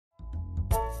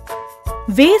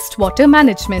Wastewater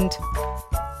management.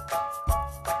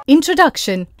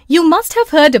 Introduction. You must have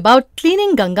heard about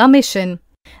Cleaning Ganga mission.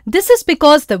 This is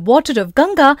because the water of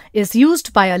Ganga is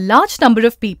used by a large number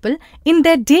of people in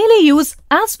their daily use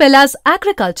as well as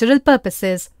agricultural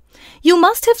purposes. You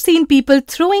must have seen people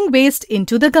throwing waste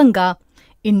into the Ganga.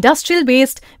 Industrial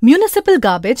waste, municipal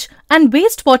garbage and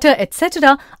wastewater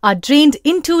etc. are drained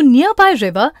into nearby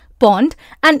river, pond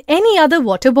and any other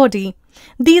water body.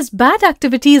 These bad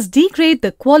activities degrade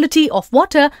the quality of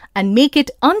water and make it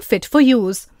unfit for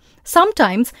use.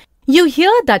 Sometimes you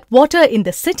hear that water in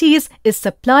the cities is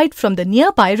supplied from the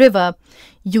nearby river.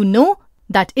 You know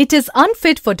that it is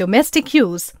unfit for domestic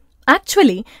use.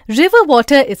 Actually, river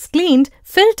water is cleaned,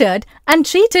 filtered and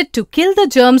treated to kill the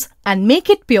germs and make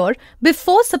it pure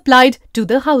before supplied to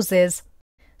the houses.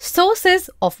 Sources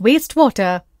of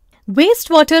wastewater.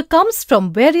 Wastewater comes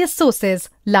from various sources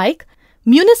like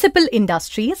municipal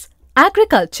industries,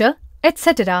 agriculture,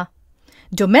 etc.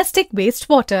 Domestic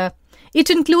wastewater. It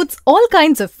includes all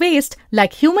kinds of waste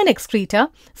like human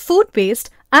excreta, food waste,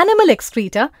 animal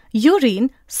excreta, urine,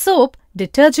 soap,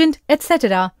 detergent,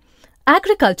 etc.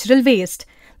 Agricultural waste.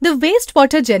 The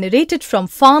wastewater generated from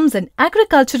farms and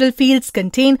agricultural fields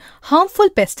contain harmful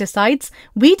pesticides,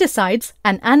 weedicides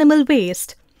and animal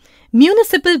waste.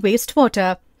 Municipal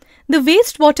wastewater. The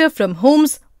wastewater from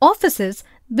homes, offices,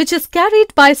 which is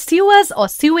carried by sewers or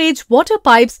sewage water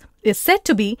pipes is said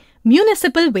to be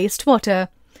municipal wastewater.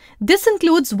 This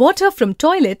includes water from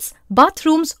toilets,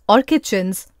 bathrooms or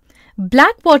kitchens.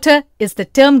 Black water is the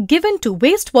term given to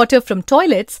wastewater from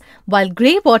toilets, while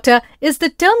grey water is the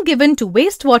term given to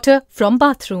wastewater from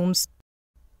bathrooms.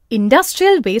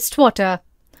 Industrial wastewater.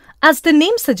 As the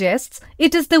name suggests,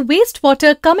 it is the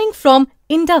wastewater coming from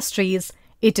industries.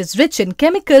 It is rich in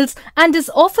chemicals and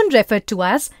is often referred to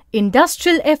as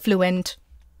industrial effluent.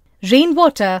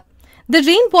 Rainwater. The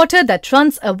rainwater that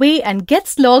runs away and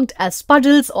gets logged as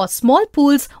puddles or small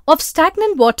pools of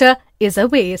stagnant water is a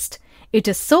waste. It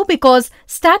is so because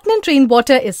stagnant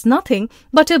rainwater is nothing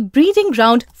but a breeding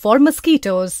ground for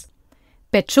mosquitoes.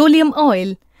 Petroleum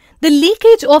oil. The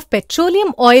leakage of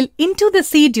petroleum oil into the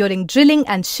sea during drilling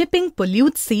and shipping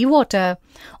pollutes seawater.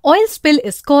 Oil spill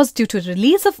is caused due to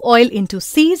release of oil into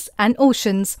seas and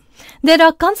oceans. There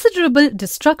are considerable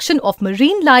destruction of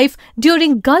marine life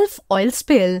during Gulf oil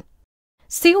spill.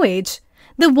 Sewage.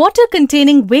 The water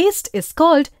containing waste is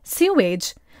called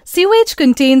sewage. Sewage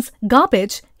contains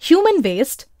garbage, human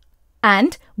waste,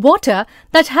 and water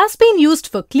that has been used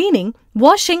for cleaning,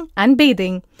 washing and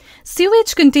bathing.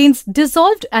 Sewage contains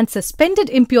dissolved and suspended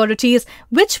impurities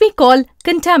which we call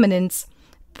contaminants.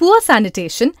 Poor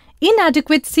sanitation,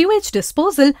 inadequate sewage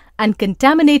disposal and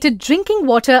contaminated drinking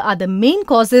water are the main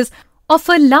causes of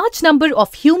a large number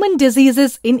of human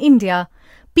diseases in India.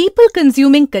 People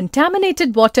consuming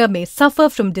contaminated water may suffer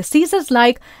from diseases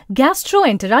like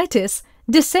gastroenteritis,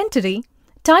 dysentery,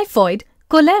 typhoid,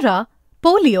 cholera,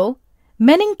 polio,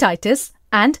 meningitis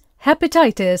and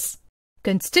hepatitis.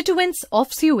 Constituents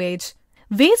of sewage.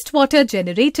 Wastewater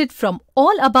generated from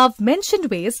all above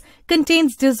mentioned ways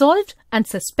contains dissolved and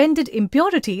suspended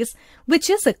impurities,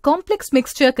 which is a complex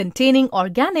mixture containing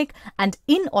organic and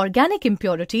inorganic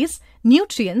impurities,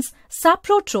 nutrients,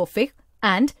 saprotrophic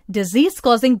and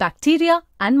disease-causing bacteria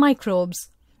and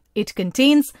microbes. It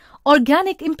contains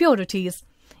organic impurities.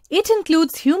 It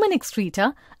includes human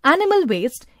excreta, animal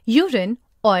waste, urine,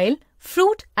 oil,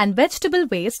 fruit and vegetable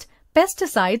waste,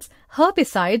 pesticides,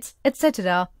 herbicides,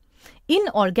 etc.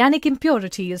 Inorganic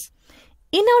impurities.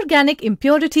 Inorganic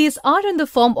impurities are in the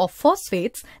form of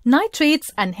phosphates, nitrates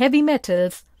and heavy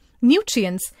metals.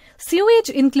 Nutrients. Sewage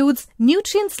includes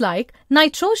nutrients like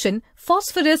nitrogen,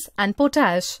 phosphorus and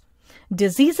potash.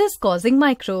 Diseases causing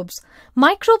microbes.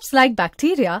 Microbes like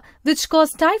bacteria which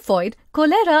cause typhoid,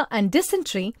 cholera and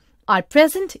dysentery are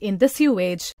present in the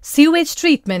sewage. Sewage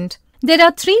treatment. There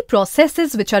are three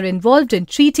processes which are involved in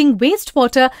treating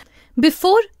wastewater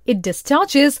before it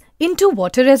discharges into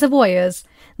water reservoirs.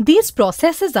 These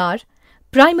processes are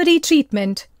primary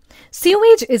treatment.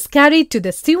 Sewage is carried to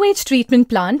the sewage treatment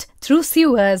plant through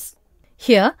sewers.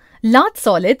 Here, large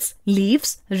solids,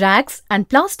 leaves, rags and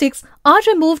plastics are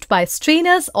removed by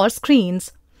strainers or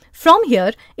screens. From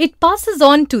here, it passes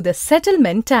on to the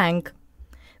settlement tank,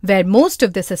 where most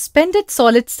of the suspended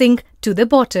solids sink to the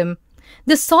bottom.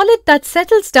 The solid that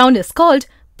settles down is called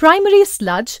primary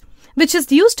sludge, which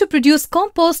is used to produce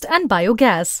compost and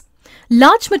biogas.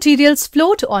 Large materials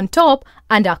float on top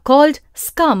and are called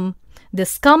scum. The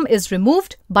scum is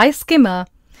removed by skimmer.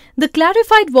 The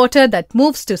clarified water that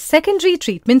moves to secondary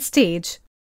treatment stage.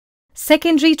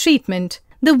 Secondary treatment.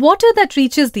 the water that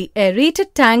reaches the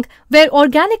aerated tank where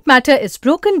organic matter is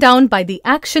broken down by the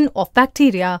action of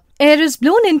bacteria. Air is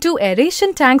blown into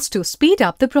aeration tanks to speed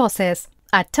up the process.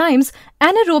 At times,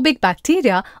 anaerobic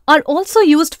bacteria are also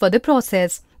used for the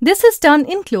process. This is done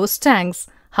in closed tanks.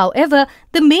 However,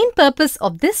 the main purpose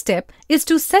of this step is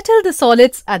to settle the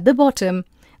solids at the bottom.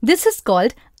 This is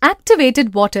called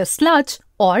activated water sludge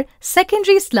or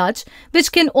secondary sludge,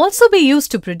 which can also be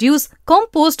used to produce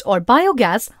compost or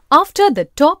biogas after the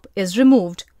top is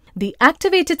removed. The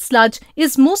activated sludge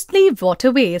is mostly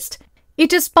water waste.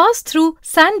 It is passed through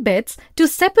sand beds to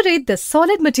separate the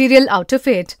solid material out of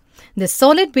it. The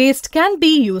solid waste can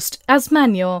be used as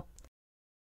manure.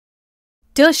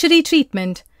 Tertiary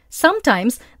treatment.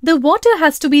 Sometimes the water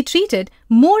has to be treated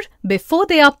more before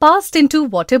they are passed into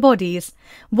water bodies.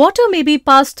 Water may be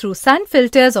passed through sand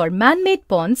filters or man-made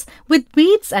ponds with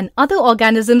weeds and other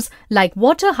organisms like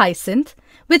water hyacinth,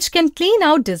 which can clean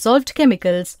out dissolved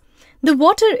chemicals. The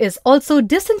water is also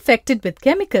disinfected with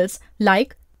chemicals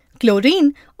like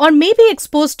chlorine or may be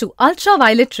exposed to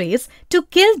ultraviolet rays to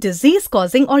kill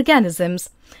disease-causing organisms.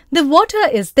 The water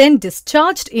is then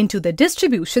discharged into the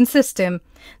distribution system.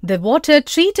 The water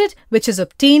treated, which is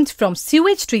obtained from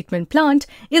sewage treatment plant,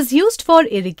 is used for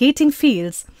irrigating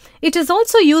fields. It is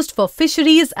also used for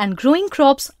fisheries and growing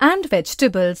crops and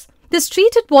vegetables. This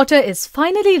treated water is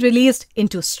finally released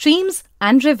into streams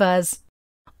and rivers.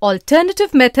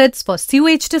 Alternative methods for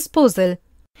sewage disposal.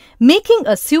 Making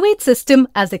a sewage system,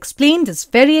 as explained, is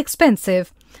very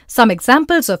expensive. Some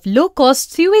examples of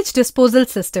low-cost sewage disposal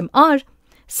system are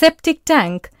septic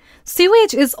tank.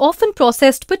 Sewage is often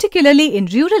processed particularly in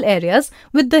rural areas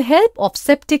with the help of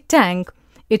septic tank.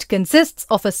 It consists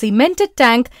of a cemented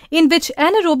tank in which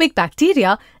anaerobic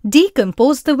bacteria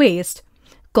decompose the waste.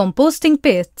 Composting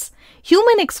pits.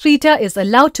 Human excreta is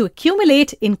allowed to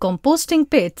accumulate in composting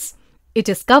pits. It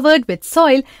is covered with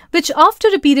soil which after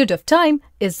a period of time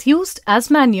is used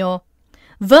as manure.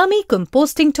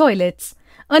 Vermicomposting toilets.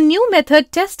 A new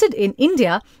method tested in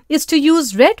India is to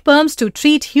use red worms to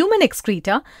treat human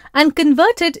excreta and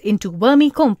convert it into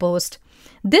vermicompost.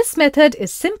 This method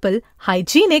is simple,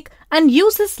 hygienic and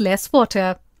uses less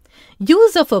water.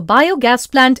 Use of a biogas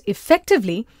plant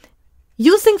effectively.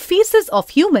 Using feces of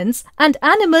humans and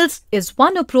animals is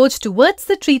one approach towards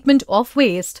the treatment of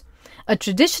waste. A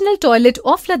traditional toilet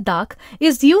of Ladakh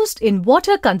is used in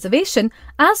water conservation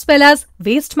as well as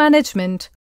waste management.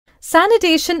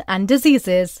 Sanitation and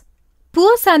diseases.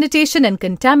 Poor sanitation and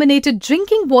contaminated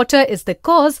drinking water is the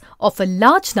cause of a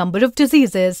large number of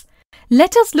diseases.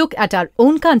 Let us look at our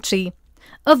own country.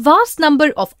 A vast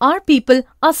number of our people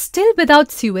are still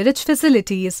without sewerage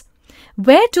facilities.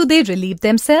 Where do they relieve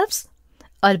themselves?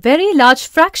 A very large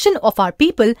fraction of our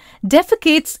people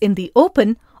defecates in the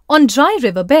open, on dry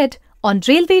riverbed, on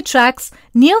railway tracks,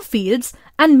 near fields,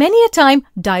 and many a time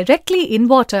directly in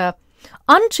water.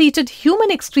 Untreated human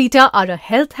excreta are a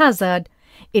health hazard.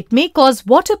 It may cause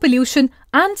water pollution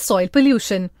and soil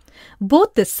pollution.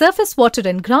 Both the surface water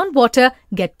and groundwater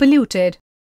get polluted.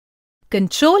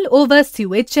 Control over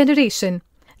sewage generation.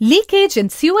 Leakage in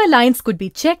sewer lines could be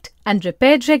checked and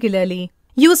repaired regularly.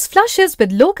 Use flushes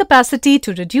with low capacity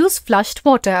to reduce flushed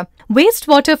water.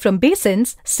 Wastewater from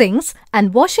basins, sinks,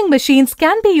 and washing machines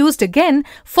can be used again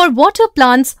for water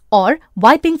plants or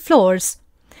wiping floors.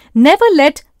 Never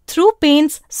let through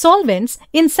paints, solvents,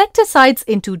 insecticides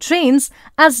into drains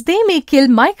as they may kill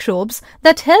microbes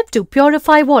that help to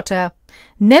purify water.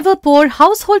 Never pour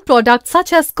household products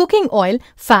such as cooking oil,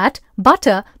 fat,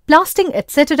 butter, plastic,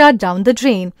 etc. down the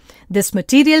drain. This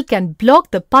material can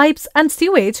block the pipes and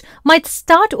sewage might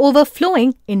start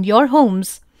overflowing in your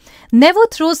homes. Never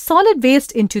throw solid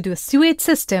waste into the sewage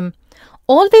system.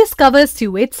 Always cover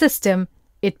sewage system.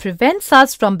 It prevents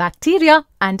us from bacteria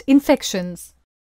and infections.